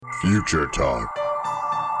Future Talk.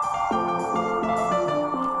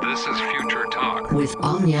 This is Future Talk with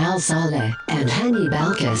Omnia Saleh and Hani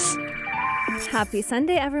Balkis. Happy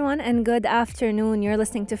Sunday, everyone, and good afternoon. You're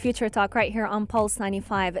listening to Future Talk right here on Pulse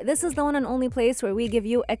 95. This is the one and only place where we give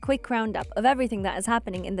you a quick roundup of everything that is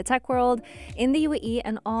happening in the tech world, in the UAE,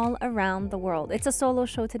 and all around the world. It's a solo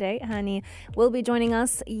show today. Hani will be joining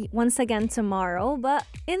us once again tomorrow. But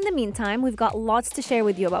in the meantime, we've got lots to share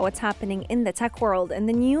with you about what's happening in the tech world. And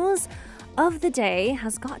the news of the day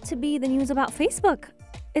has got to be the news about Facebook.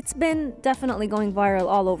 It's been definitely going viral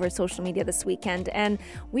all over social media this weekend, and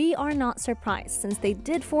we are not surprised since they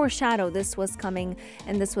did foreshadow this was coming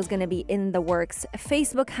and this was going to be in the works.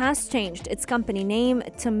 Facebook has changed its company name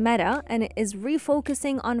to Meta, and it is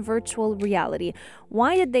refocusing on virtual reality.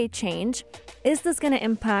 Why did they change? Is this going to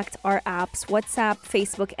impact our apps, WhatsApp,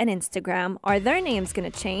 Facebook, and Instagram? Are their names going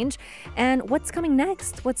to change? And what's coming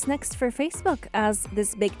next? What's next for Facebook as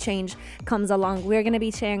this big change comes along? We're going to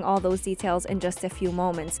be sharing all those details in just a few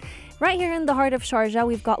moments. Right here in the heart of Sharjah,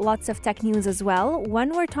 we've got lots of tech news as well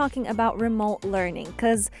when we're talking about remote learning,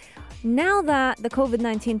 because now that the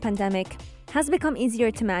COVID-19 pandemic has become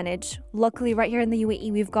easier to manage, luckily right here in the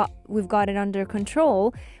UAE we've got it under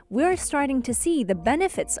control. We're starting to see the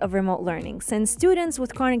benefits of remote learning since students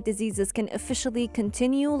with chronic diseases can officially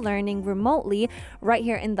continue learning remotely right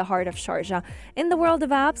here in the heart of Sharjah. In the world of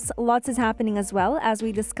apps, lots is happening as well as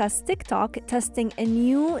we discuss TikTok testing a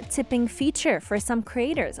new tipping feature for some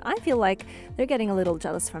creators. I feel like they're getting a little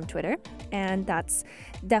jealous from Twitter, and that's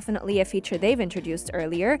definitely a feature they've introduced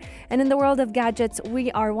earlier. And in the world of gadgets,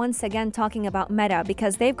 we are once again talking about Meta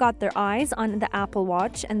because they've got their eyes on the Apple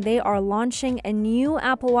Watch and they are launching a new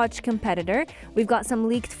Apple Watch competitor. We've got some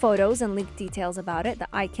leaked photos and leaked details about it that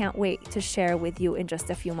I can't wait to share with you in just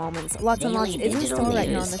a few moments. Lots and lots is in store right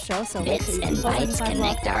now on the show, so Bits and bytes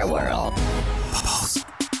connect our world.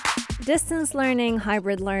 Distance learning,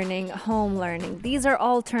 hybrid learning, home learning. These are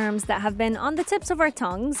all terms that have been on the tips of our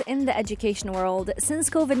tongues in the education world since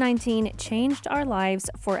COVID-19 changed our lives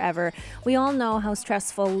forever. We all know how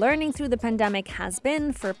stressful learning through the pandemic has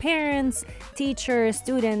been for parents, teachers,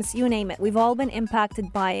 students, you name it. We've all been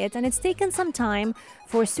impacted by it, and it's taken some time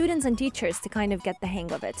for students and teachers to kind of get the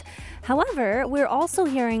hang of it. However, we're also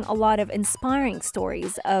hearing a lot of inspiring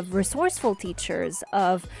stories of resourceful teachers,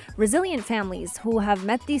 of resilient families who have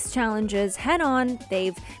met these challenges head on.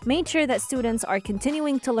 They've made sure that students are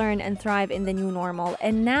continuing to learn and thrive in the new normal.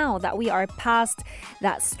 And now that we are past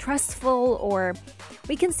that stressful, or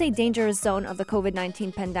we can say dangerous zone of the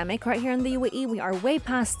COVID-19 pandemic right here in the UAE, we are way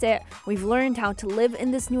past it. We've learned how to live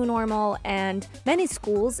in this new normal, and many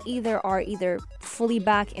schools are fully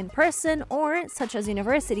back in person, or such as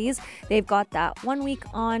universities, they've got that 1 week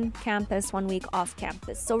on campus, 1 week off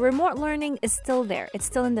campus. So remote learning is still there. It's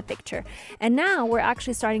still in the picture. And now we're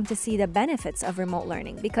actually starting to see the benefits of remote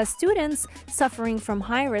learning because students suffering from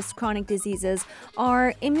high-risk chronic diseases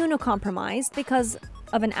are immunocompromised because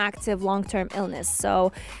of an active long-term illness.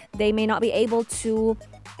 So they may not be able to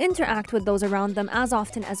interact with those around them as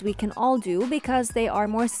often as we can all do because they are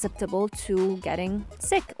more susceptible to getting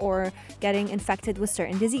sick or getting infected with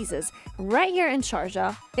certain diseases. Right here in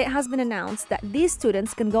Sharjah, it has been announced that these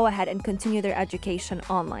students can go ahead and continue their education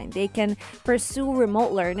online. They can pursue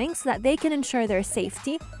remote learning so that they can ensure their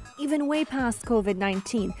safety even way past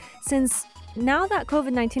COVID-19. Since now that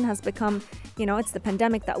COVID-19 has become, it's the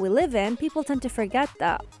pandemic that we live in, people tend to forget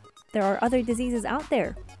that there are other diseases out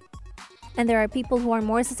there. And there are people who are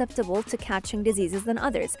more susceptible to catching diseases than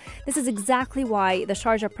others. This is exactly why the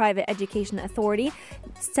Sharjah Private Education Authority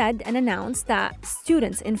said and announced that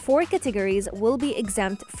students in 4 categories will be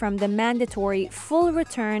exempt from the mandatory full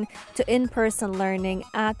return to in-person learning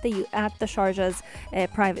at the Sharjah's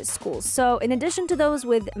private schools. So in addition to those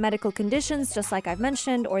with medical conditions, just like I've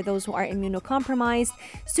mentioned, or those who are immunocompromised,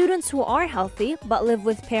 students who are healthy but live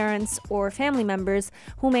with parents or family members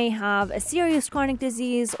who may have a serious chronic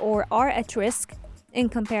disease or are at risk in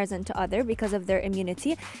comparison to other because of their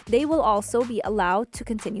immunity, they will also be allowed to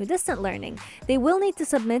continue distant learning. They will need to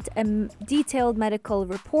submit a detailed medical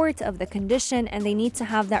report of the condition, and they need to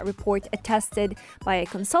have that report attested by a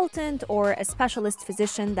consultant or a specialist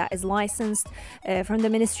physician that is licensed from the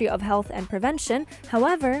Ministry of Health and Prevention.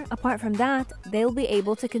 However, apart from that, they'll be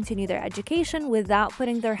able to continue their education without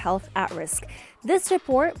putting their health at risk. This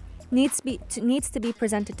report needs to be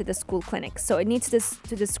presented to the school clinic. So it needs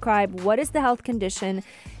to describe what is the health condition.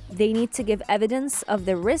 They need to give evidence of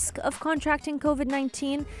the risk of contracting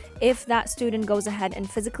COVID-19 if that student goes ahead and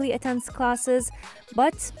physically attends classes.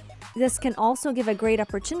 But this can also give a great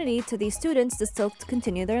opportunity to these students to still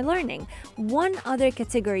continue their learning. One other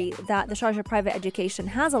category that the Sharjah Private Education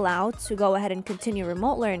has allowed to go ahead and continue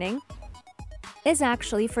remote learning is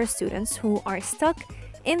actually for students who are stuck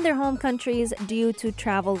in their home countries due to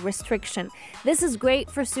travel restriction. This is great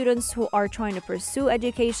for students who are trying to pursue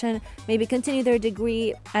education, maybe continue their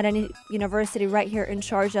degree at any university right here in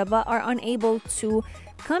Sharjah, but are unable to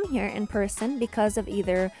come here in person because of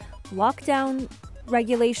either lockdown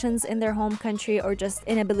regulations in their home country or just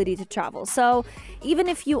inability to travel. So even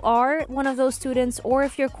if you are one of those students, or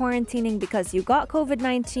if you're quarantining because you got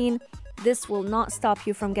COVID-19, this will not stop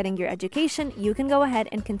you from getting your education. You can go ahead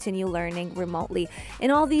and continue learning remotely.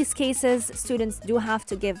 In all these cases, students do have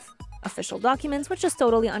to give official documents, which is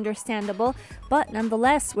totally understandable, but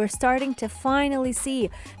nonetheless, we're starting to finally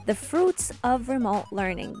see the fruits of remote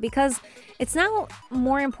learning, because it's now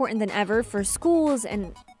more important than ever for schools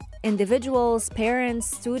and individuals,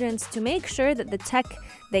 parents, students to make sure that the tech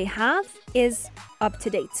they have is up to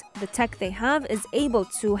date. The tech they have is able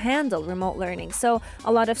to handle remote learning. So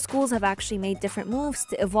a lot of schools have actually made different moves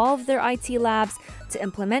to evolve their IT labs, to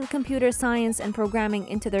implement computer science and programming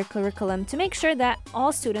into their curriculum to make sure that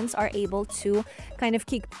all students are able to kind of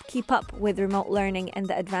keep up with remote learning and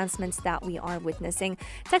the advancements that we are witnessing.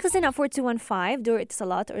 Text us in at 4215, do it a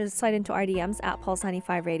lot, or slide into RDMs at Pulse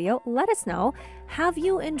 95 Radio. Let us know, have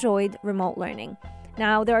you enjoyed remote learning?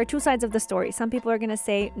 Now, there are two sides of the story. Some people are going to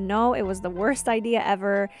say, no, it was the worst idea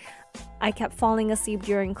ever. I kept falling asleep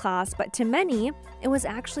during class. But to many, it was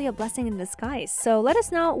actually a blessing in disguise. So let us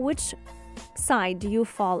know, which side do you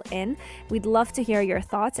fall in? We'd love to hear your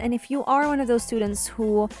thoughts. And if you are one of those students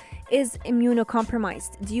who is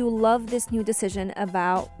immunocompromised, do you love this new decision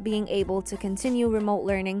about being able to continue remote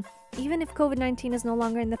learning even if COVID-19 is no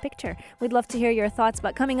longer in the picture? We'd love to hear your thoughts.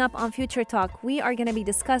 But coming up on Future Talk, we are going to be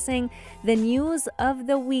discussing the news of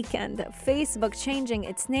the weekend. Facebook changing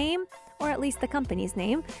its name, or at least the company's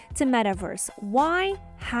name, to Metaverse. Why?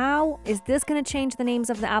 How is this going to change the names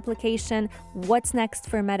of the application? What's next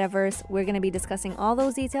for Metaverse? We're going to be discussing all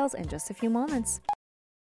those details in just a few moments.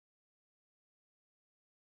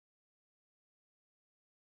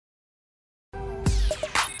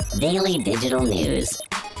 Daily digital news.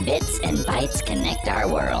 Bits and bytes connect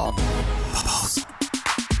our world.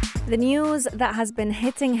 The news that has been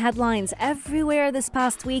hitting headlines everywhere this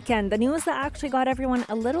past weekend, the news that actually got everyone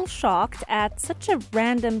a little shocked at such a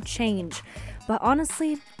random change. But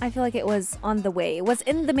honestly, I feel like it was on the way. It was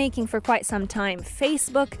in the making for quite some time.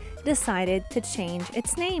 Facebook decided to change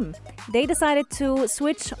its name. They decided to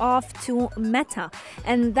switch off to Meta.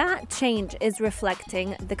 And that change is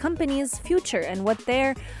reflecting the company's future and what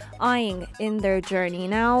they're eyeing in their journey.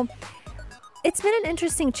 Now, it's been an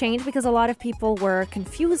interesting change because a lot of people were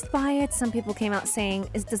confused by it. Some people came out saying,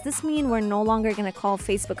 does this mean we're no longer going to call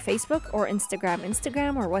Facebook Facebook, or Instagram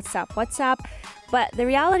Instagram, or WhatsApp WhatsApp? But the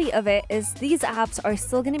reality of it is these apps are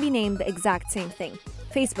still going to be named the exact same thing.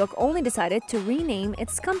 Facebook only decided to rename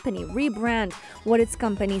its company, rebrand what its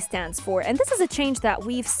company stands for. And this is a change that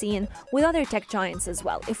we've seen with other tech giants as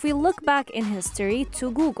well. If we look back in history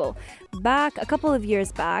to Google, back a couple of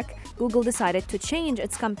years back, Google decided to change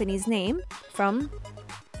its company's name from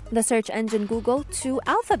the search engine Google to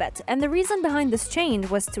Alphabet. And the reason behind this change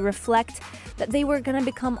was to reflect that they were going to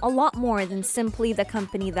become a lot more than simply the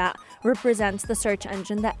company that represents the search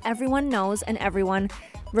engine that everyone knows and everyone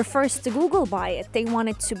refers to Google by it. They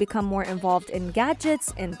wanted to become more involved in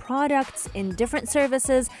gadgets, in products, in different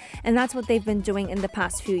services, and that's what they've been doing in the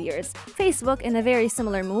past few years. Facebook, in a very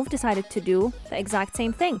similar move, decided to do the exact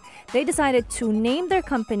same thing. They decided to name their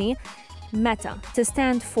company Meta, to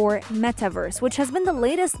stand for Metaverse, which has been the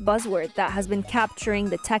latest buzzword that has been capturing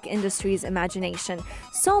the tech industry's imagination.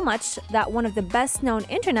 So much that one of the best-known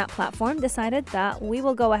internet platforms decided that we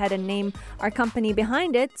will go ahead and name our company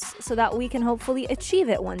behind it so that we can hopefully achieve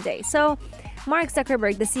it one day. So Mark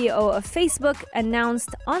Zuckerberg, the CEO of Facebook,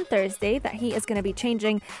 announced on Thursday that he is going to be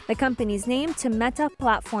changing the company's name to Meta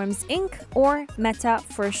Platforms Inc., or Meta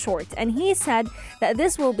for short. And he said that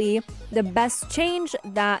this will be the best change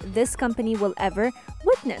that this company will ever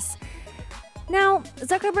witness. Now,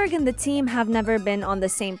 Zuckerberg and the team have never been on the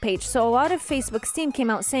same page, so a lot of Facebook's team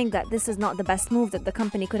came out saying that this is not the best move that the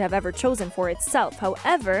company could have ever chosen for itself.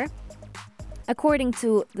 However, according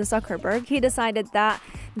to the Zuckerberg, he decided that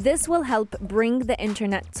This will help bring the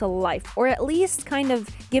internet to life, or at least kind of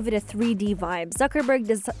give it a 3D vibe. Zuckerberg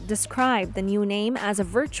described the new name as a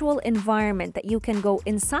virtual environment that you can go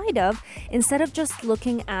inside of instead of just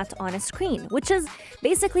looking at on a screen, which is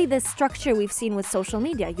basically the structure we've seen with social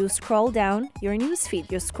media. You scroll down your newsfeed,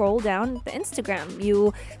 you scroll down the Instagram,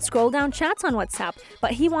 you scroll down chats on WhatsApp,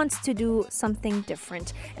 but he wants to do something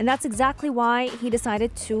different. And that's exactly why he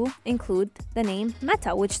decided to include the name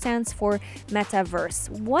Meta, which stands for Metaverse.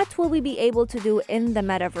 What will we be able to do in the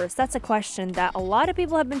Metaverse? That's a question that a lot of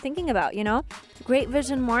people have been thinking about, Great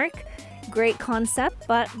vision, Mark. Great concept,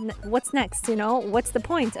 but what's next? What's the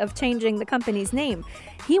point of changing the company's name?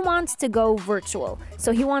 He wants to go virtual.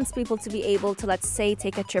 So he wants people to be able to, let's say,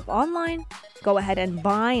 take a trip online, go ahead and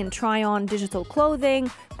buy and try on digital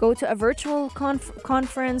clothing, go to a virtual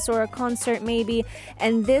conference or a concert maybe.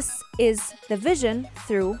 And this is the vision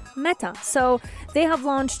through Meta. So they have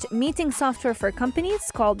launched meeting software for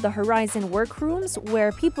companies called the Horizon Workrooms,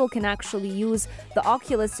 where people can actually use the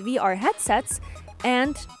Oculus VR headsets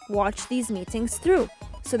and watch these meetings through.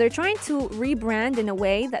 So they're trying to rebrand in a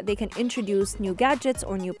way that they can introduce new gadgets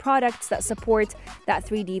or new products that support that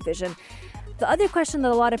 3D vision. The other question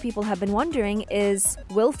that a lot of people have been wondering is,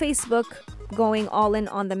 will Facebook going all in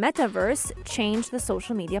on the metaverse change the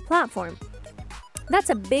social media platform?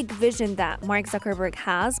 That's a big vision that Mark Zuckerberg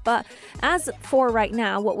has, but as for right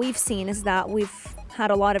now, what we've seen is that we've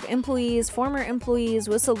had a lot of employees, former employees,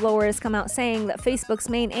 whistleblowers come out saying that Facebook's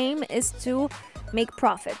main aim is to make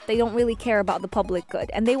profit. They don't really care about the public good,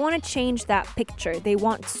 and they want to change that picture. They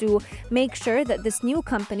want to make sure that this new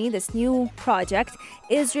company, this new project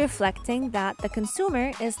is reflecting that the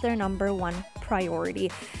consumer is their number one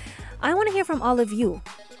priority. I want to hear from all of you.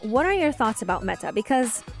 What are your thoughts about Meta?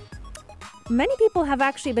 Because many people have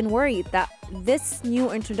actually been worried that this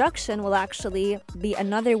new introduction will actually be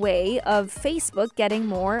another way of Facebook getting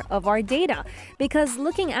more of our data. Because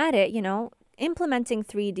looking at it, implementing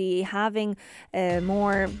 3D, having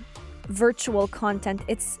more virtual content,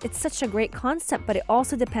 it's such a great concept, but it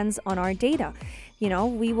also depends on our data.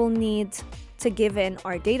 We will need to give in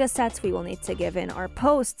our data sets, we will need to give in our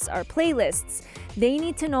posts, our playlists. They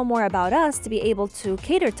need to know more about us to be able to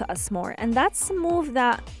cater to us more. And that's a move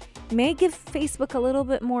that may give Facebook a little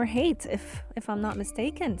bit more hate, if I'm not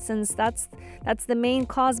mistaken, since that's the main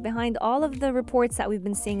cause behind all of the reports that we've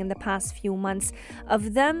been seeing in the past few months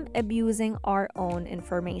of them abusing our own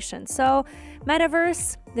information. So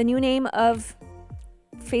Metaverse, the new name of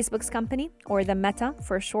Facebook's company, or the Meta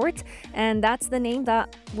for short, and that's the name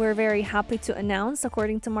that we're very happy to announce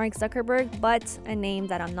according to Mark Zuckerberg, but a name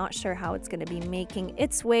that I'm not sure how it's going to be making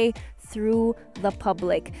its way through the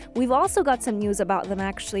public. We've also got some news about them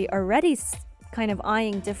actually already kind of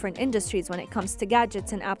eyeing different industries when it comes to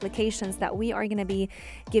gadgets and applications that we are going to be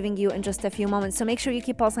giving you in just a few moments. So make sure you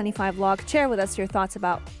keep Pulse 95 logged. Share with us your thoughts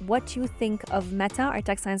about what you think of Meta. Our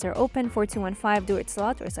text lines are open, 4215, do it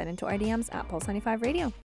slot, or sign into our DMs at Pulse 95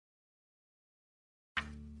 Radio.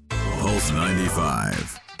 Pulse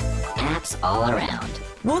 95. Apps all around.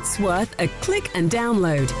 What's worth a click and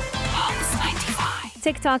download?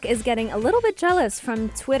 TikTok is getting a little bit jealous from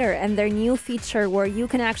Twitter and their new feature where you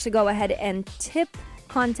can actually go ahead and tip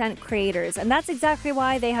content creators. And that's exactly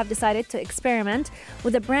why they have decided to experiment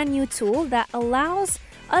with a brand new tool that allows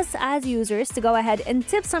us as users to go ahead and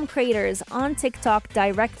tip some creators on TikTok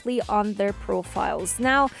directly on their profiles.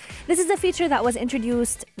 Now, this is a feature that was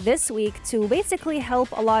introduced this week to basically help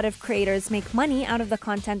a lot of creators make money out of the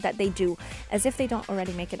content that they do, as if they don't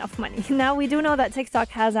already make enough money. Now, we do know that TikTok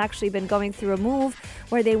has actually been going through a move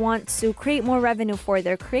where they want to create more revenue for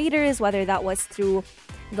their creators, whether that was through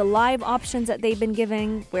the live options that they've been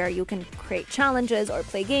giving, where you can create challenges or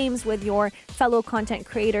play games with your fellow content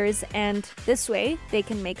creators, and this way they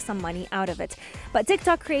can make some money out of it. But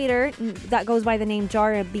TikTok creator that goes by the name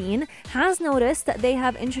Jara Bean has noticed that they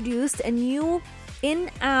have introduced a new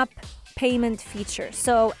in-app payment feature.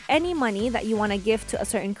 So any money that you want to give to a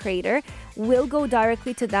certain creator will go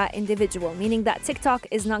directly to that individual, meaning that TikTok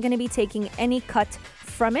is not going to be taking any cut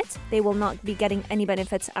from it. They will not be getting any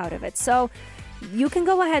benefits out of it. So you can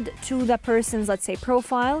go ahead to the person's, let's say,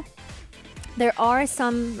 profile. There are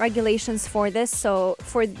some regulations for this. So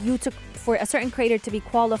for a certain creator to be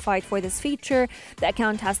qualified for this feature, the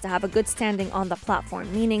account has to have a good standing on the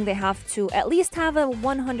platform, meaning they have to at least have a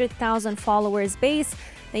 100,000 followers base.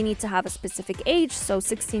 They need to have a specific age, so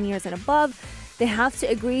 16 years and above. They have to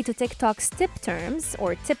agree to TikTok's tip terms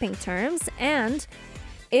or tipping terms. And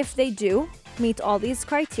if they do meet all these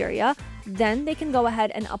criteria, then they can go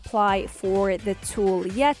ahead and apply for the tool.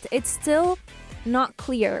 Yet it's still not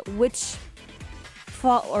clear which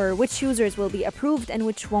which users will be approved and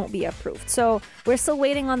which won't be approved. So we're still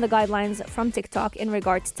waiting on the guidelines from TikTok in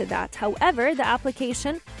regards to that. However, the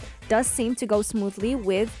application does seem to go smoothly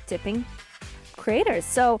with tipping creators.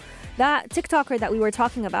 So that TikToker that we were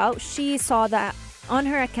talking about, she saw that on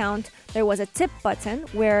her account there was a tip button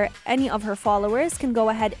where any of her followers can go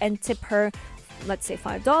ahead and tip her, let's say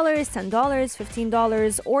 $5, $10,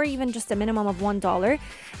 $15, or even just a minimum of $1.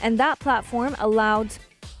 And that platform allowed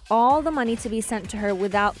all the money to be sent to her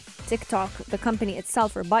without TikTok, the company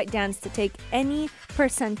itself, or ByteDance to take any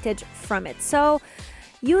percentage from it. So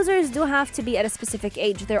users do have to be at a specific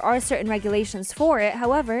age. There are certain regulations for it.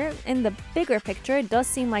 However, in the bigger picture, it does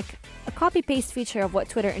seem like a copy-paste feature of what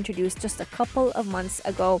Twitter introduced just a couple of months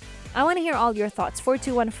ago. I want to hear all your thoughts.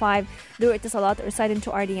 4215, do it to Salat or slide into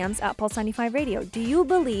RDMs at Pulse 95 Radio. Do you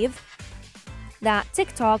believe that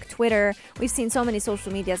TikTok, Twitter, we've seen so many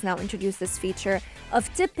social medias now introduce this feature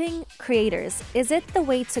of tipping creators? Is it the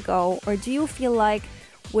way to go? Or do you feel like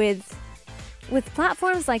with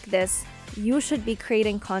platforms like this, you should be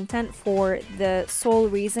creating content for the sole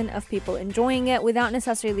reason of people enjoying it without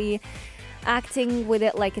necessarily acting with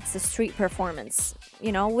it like it's a street performance?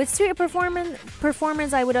 You know, with street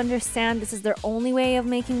performers, I would understand this is their only way of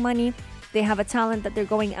making money. They have a talent that they're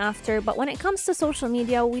going after. But when it comes to social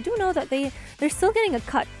media, we do know that they're still getting a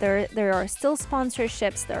cut. There are still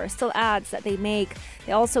sponsorships. There are still ads that they make.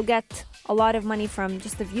 They also get a lot of money from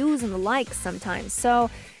just the views and the likes sometimes. So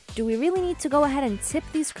do we really need to go ahead and tip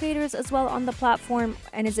these creators as well on the platform?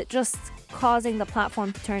 And is it just causing the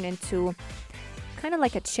platform to turn into kind of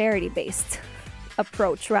like a charity-based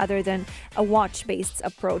approach rather than a watch-based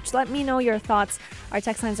approach? Let me know your thoughts. Our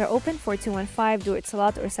text lines are open, 4215, do it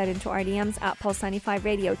Salat or slide into RDMs at Pulse 95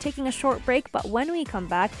 Radio. Taking a short break, but when we come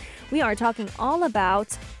back, we are talking all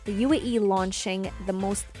about the UAE launching the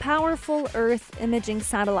most powerful Earth imaging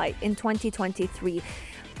satellite in 2023.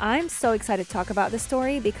 I'm so excited to talk about this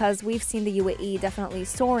story because we've seen the UAE definitely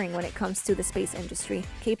soaring when it comes to the space industry.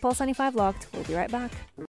 Keep Pulse 95 locked. We'll be right back.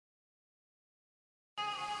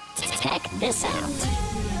 Check this out.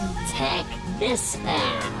 Check this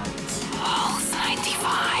out. Pulse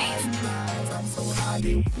 95.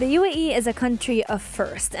 The UAE is a country of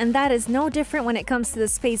first, and that is no different when it comes to the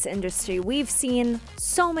space industry. We've seen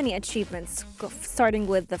so many achievements, starting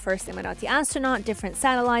with the first Emirati astronaut, different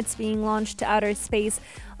satellites being launched to outer space.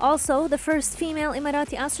 Also, the first female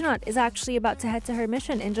Emirati astronaut is actually about to head to her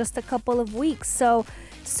mission in just a couple of weeks. So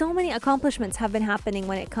many accomplishments have been happening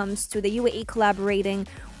when it comes to the UAE collaborating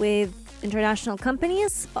with international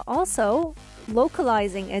companies, but also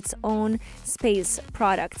localizing its own space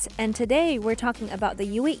products. And today we're talking about the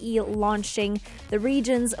UAE launching the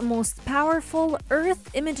region's most powerful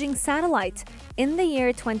Earth imaging satellite in the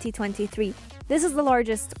year 2023. This is the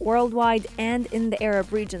largest worldwide and in the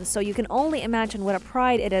Arab region, so you can only imagine what a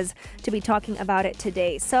pride it is to be talking about it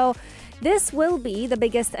today. So this will be the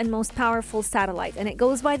biggest and most powerful satellite, and it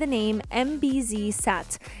goes by the name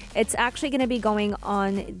MBZ-SAT. It's actually going to be going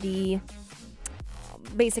on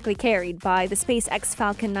basically carried by the SpaceX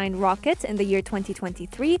Falcon 9 rocket in the year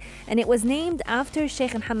 2023, and it was named after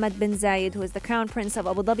Sheikh Mohammed bin Zayed, who is the Crown Prince of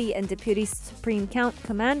Abu Dhabi and Deputy Supreme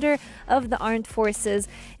Commander of the Armed Forces.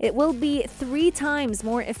 It will be 3 times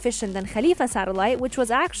more efficient than Khalifa satellite, which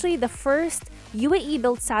was actually the first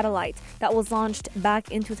UAE-built satellite that was launched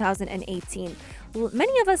back in 2018.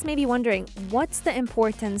 Many of us may be wondering, what's the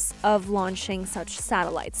importance of launching such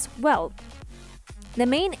satellites? Well, the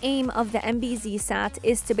main aim of the MBZ-SAT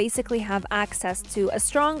is to basically have access to a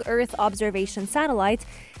strong Earth observation satellite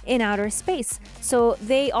in outer space. So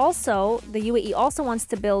the UAE also wants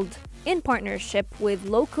to build in partnership with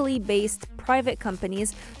locally based private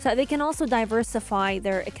companies so that they can also diversify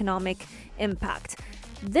their economic impact.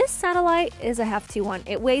 This satellite is a hefty one.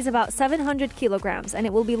 It weighs about 700 kilograms and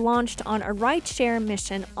it will be launched on a ride-share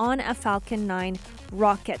mission on a Falcon 9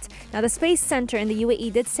 rocket. Now, the Space Center in the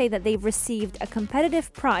UAE did say that they've received a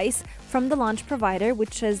competitive price from the launch provider,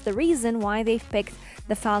 which is the reason why they've picked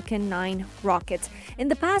the Falcon 9 rocket. In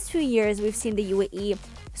the past few years, we've seen the UAE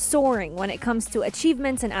soaring when it comes to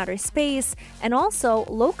achievements in outer space and also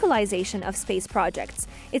localization of space projects.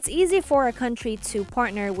 It's easy for a country to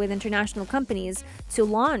partner with international companies to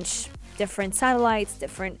launch different satellites,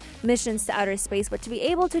 different missions to outer space, but to be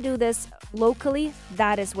able to do this locally,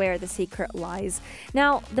 that is where the secret lies.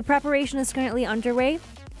 Now, the preparation is currently underway.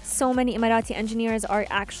 So many Emirati engineers are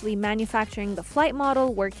actually manufacturing the flight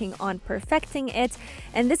model, working on perfecting it.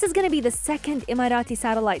 And this is going to be the second Emirati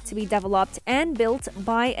satellite to be developed and built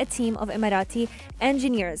by a team of Emirati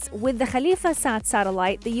engineers. With the Khalifa Sat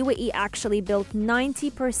satellite, the UAE actually built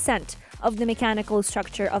 90% of the mechanical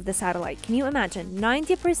structure of the satellite. Can you imagine?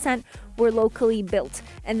 90% were locally built.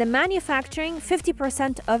 And the manufacturing,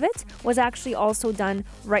 50% of it was actually also done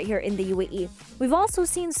right here in the UAE. We've also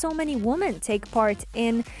seen so many women take part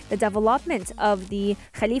in the development of the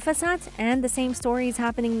Khalifa Sat, and the same story is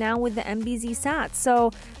happening now with the MBZ Sat.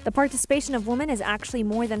 So the participation of women is actually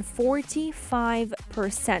more than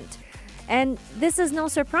 45%. And this is no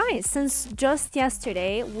surprise, since just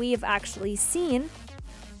yesterday we've actually seen,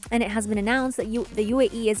 and it has been announced that the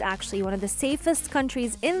UAE is actually one of the safest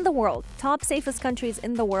countries in the world, top safest countries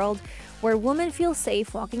in the world, where women feel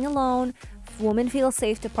safe walking alone, women feel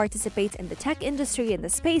safe to participate in the tech industry, in the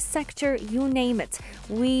space sector, you name it.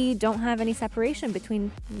 We don't have any separation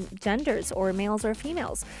between genders or males or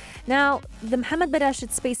females. Now, the Mohammed bin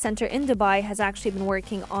Rashid Space Center in Dubai has actually been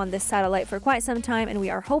working on this satellite for quite some time, and we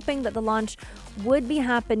are hoping that the launch would be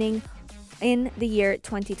happening in the year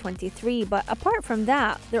 2023. But apart from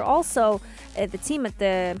that, they're also, the team at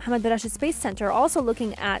the Mohammed bin Rashid Space Center are also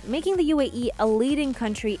looking at making the UAE a leading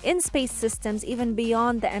country in space systems, even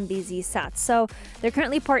beyond the MBZ Sat. So they're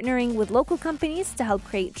currently partnering with local companies to help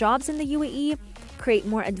create jobs in the UAE, create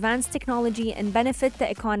more advanced technology, and benefit the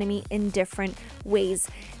economy in different ways.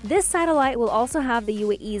 This satellite will also have the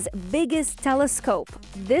UAE's biggest telescope.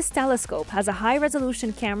 This telescope has a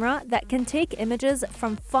high-resolution camera that can take images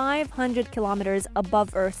from 500 kilometers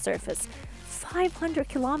above Earth's surface. 500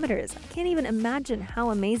 kilometers. I can't even imagine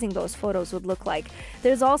how amazing those photos would look like.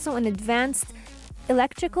 There's also an advanced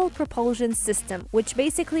electrical propulsion system, which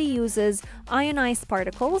basically uses ionized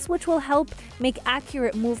particles, which will help make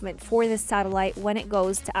accurate movement for this satellite when it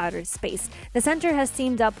goes to outer space. The center has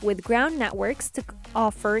teamed up with ground networks to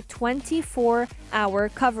offer 24-hour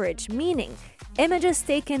coverage, meaning images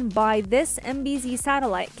taken by this MBZ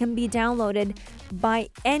satellite can be downloaded by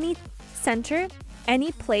any center,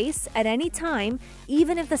 any place, at any time,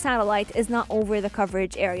 even if the satellite is not over the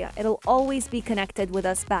coverage area. It'll always be connected with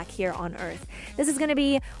us back here on Earth. This is going to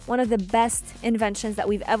be one of the best inventions that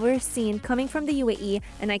we've ever seen coming from the UAE,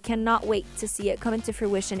 and I cannot wait to see it come into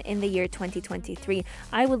fruition in the year 2023.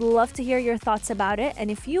 I would love to hear your thoughts about it, and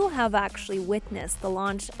if you have actually witnessed the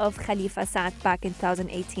launch of Khalifa Sat back in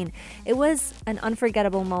 2018, it was an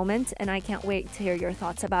unforgettable moment, and I can't wait to hear your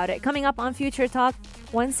thoughts about it. Coming up on Future Talk,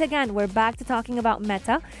 once again, we're back to talking about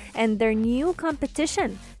Meta and their new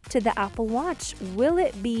competition to the Apple Watch. Will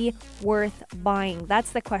it be worth buying?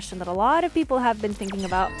 That's the question that a lot of people have been thinking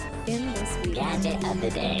about in this week. Gadget of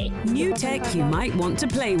the day. New tech you might want to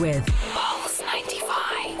play with. Pulse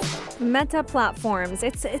 95. Meta platforms.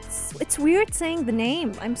 It's weird saying the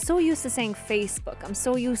name. I'm so used to saying Facebook. I'm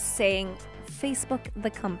so used to saying Facebook,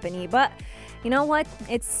 the company, but you know what?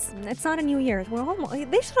 It's not a new year.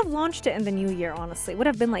 They should have launched it in the new year, honestly. It would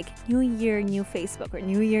have been like New Year, new Facebook, or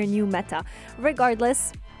New Year, new Meta.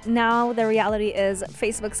 Regardless, now the reality is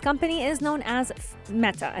Facebook's company is known as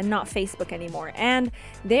Meta and not Facebook anymore. And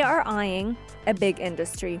they are eyeing a big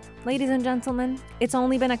industry. Ladies and gentlemen, it's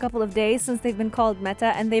only been a couple of days since they've been called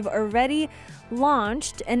Meta, and they've already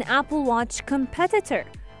launched an Apple Watch competitor.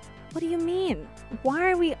 What do you mean?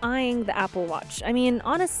 Why are we eyeing the Apple Watch? I mean,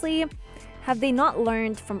 honestly, have they not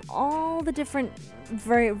learned from all the different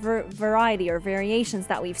variety or variations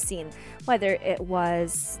that we've seen? Whether it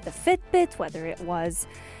was the Fitbit, whether it was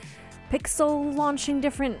Pixel launching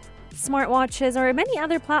different smartwatches, or many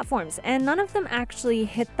other platforms, and none of them actually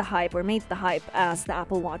hit the hype or made the hype as the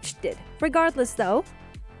Apple Watch did. Regardless though,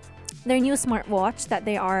 their new smartwatch that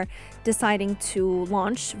they are deciding to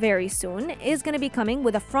launch very soon is going to be coming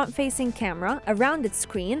with a front-facing camera, a rounded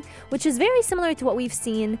screen, which is very similar to what we've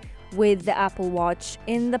seen with the Apple Watch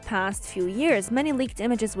in the past few years. Many leaked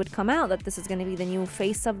images would come out that this is going to be the new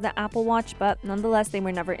face of the Apple Watch, but nonetheless, they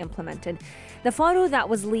were never implemented. The photo that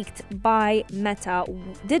was leaked by Meta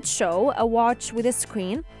did show a watch with a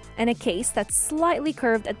screen and a case that's slightly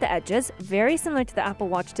curved at the edges, very similar to the Apple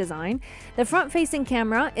Watch design. The front-facing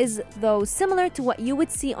camera is, though, similar to what you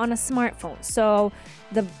would see on a smartphone. So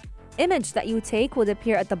the image that you take would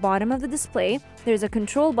appear at the bottom of the display. There's a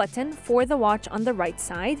control button for the watch on the right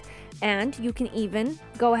side, and you can even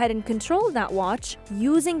go ahead and control that watch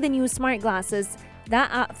using the new smart glasses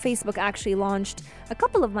that Facebook actually launched a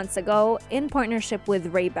couple of months ago in partnership with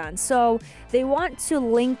Ray-Ban. So they want to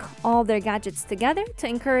link all their gadgets together to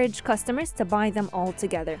encourage customers to buy them all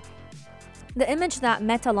together. The image that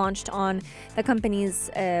Meta launched on the company's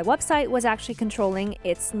website was actually controlling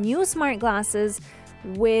its new smart glasses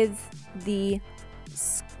with the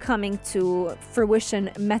coming to fruition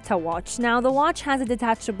Meta Watch. Now, the watch has a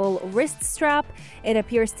detachable wrist strap. It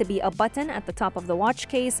appears to be a button at the top of the watch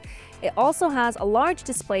case. It also has a large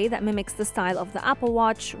display that mimics the style of the Apple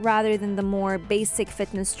Watch rather than the more basic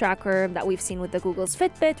fitness tracker that we've seen with the Google's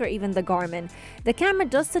Fitbit or even the Garmin. The camera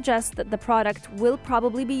does suggest that the product will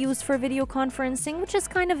probably be used for video conferencing, which is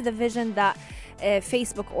kind of the vision that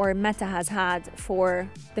Facebook or Meta has had for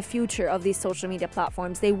the future of these social media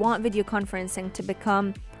platforms. They want video conferencing to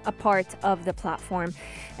become a part of the platform,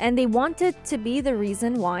 and they want it to be the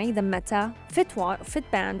reason why the Meta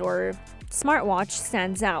Fitband or smartwatch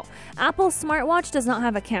stands out. Apple's smartwatch does not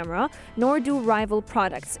have a camera, nor do rival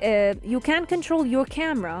products. You can control your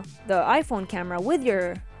camera, the iPhone camera, with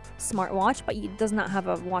your smartwatch, but it does not have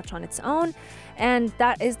a watch on its own. And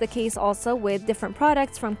that is the case also with different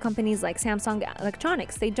products from companies like Samsung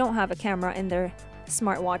Electronics. They don't have a camera in their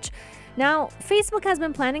smartwatch. Now, Facebook has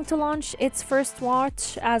been planning to launch its first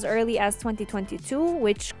watch as early as 2022,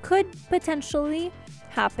 which could potentially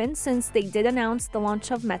happen since they did announce the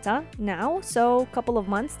launch of Meta now. So a couple of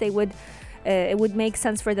months, it would make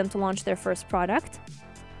sense for them to launch their first product.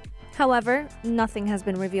 However, nothing has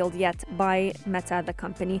been revealed yet by Meta, the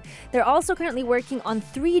company. They're also currently working on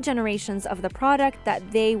 3 generations of the product that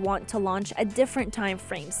they want to launch at different time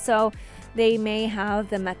frames. So they may have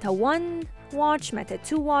the Meta 1 watch, Meta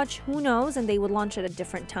 2 watch, who knows, and they would launch it at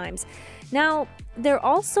different times. Now, they're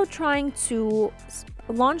also trying to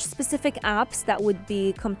launch specific apps that would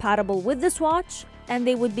be compatible with this watch, and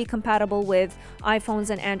they would be compatible with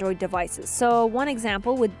iPhones and Android devices. So one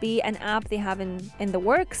example would be an app they have in the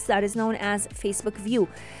works that is known as Facebook View.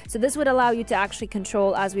 So this would allow you to actually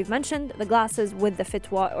control, as we've mentioned, the glasses with the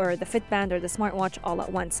Fitwatch or the Fitband or the smartwatch all at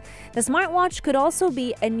once. The smartwatch could also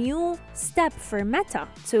be a new step for Meta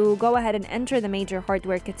to go ahead and enter the major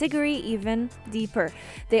hardware category even deeper.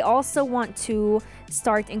 They also want to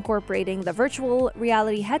start incorporating the virtual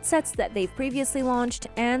reality headsets that they've previously launched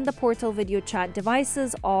and the portal video chat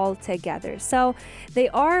devices all together. So they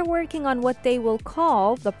are working on what they will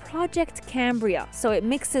call the Project Cambria. So it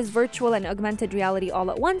mixes virtual and augmented reality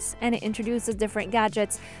all at once, and it introduces different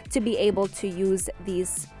gadgets to be able to use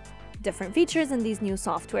these different features and these new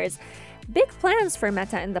softwares. Big plans for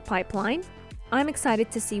Meta in the pipeline. I'm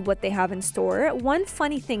excited to see what they have in store. One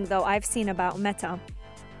funny thing though I've seen about Meta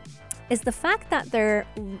is the fact that their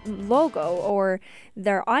logo or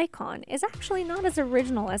their icon is actually not as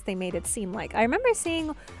original as they made it seem like. I remember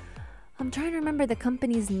seeing, I'm trying to remember the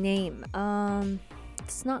company's name.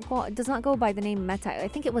 It does not go by the name Meta. I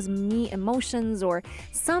think it was Me Emotions or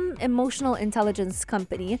some emotional intelligence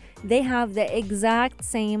company. They have the exact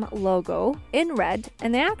same logo in red,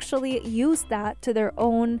 and they actually used that to their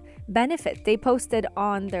own benefit. They posted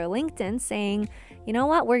on their LinkedIn saying, you know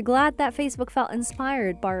what, we're glad that Facebook felt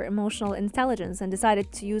inspired by our emotional intelligence and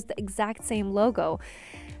decided to use the exact same logo.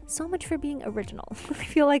 So much for being original. I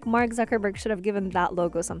feel like Mark Zuckerberg should have given that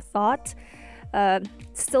logo some thought.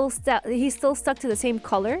 He's still stuck to the same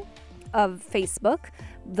color of Facebook,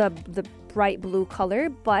 the bright blue color,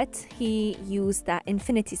 but he used that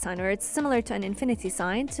infinity sign, or it's similar to an infinity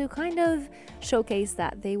sign, to kind of showcase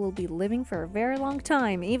that they will be living for a very long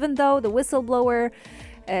time. Even though the whistleblower,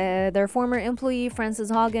 their former employee, Frances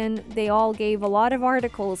Haugen, they all gave a lot of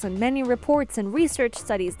articles and many reports and research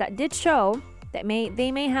studies that did show that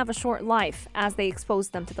they may have a short life, as they expose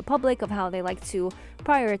them to the public of how they like to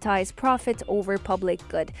prioritize profit over public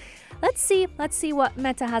good. Let's see what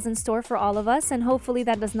Meta has in store for all of us, and hopefully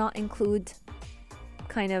that does not include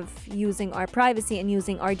kind of using our privacy and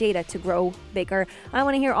using our data to grow bigger. I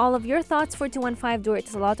want to hear all of your thoughts. 4215 do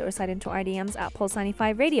it a lot, or slide into our DMs at Pulse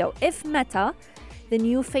 95 Radio. If Meta, the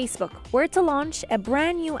new Facebook, were to launch a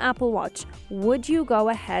brand new Apple Watch, would you go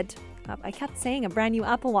ahead? I kept saying a brand new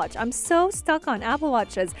Apple Watch. I'm so stuck on Apple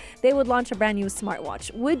Watches. They would launch a brand new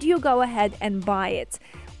smartwatch. Would you go ahead and buy it?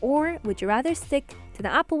 Or would you rather stick to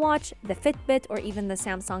the Apple Watch, the Fitbit, or even the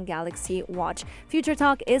Samsung Galaxy Watch? Future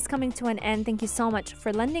Talk is coming to an end. Thank you so much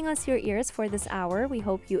for lending us your ears for this hour. We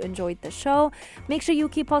hope you enjoyed the show. Make sure you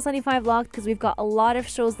keep Pulse 95 locked, because we've got a lot of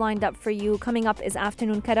shows lined up for you. Coming up is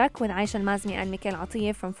Afternoon Karak with Aisha Al-Mazmi and Mikhail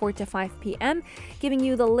Atiyeh from 4 to 5 p.m., giving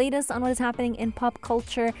you the latest on what is happening in pop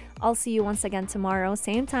culture. I'll see you once again tomorrow,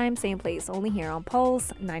 same time, same place, only here on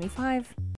Pulse 95.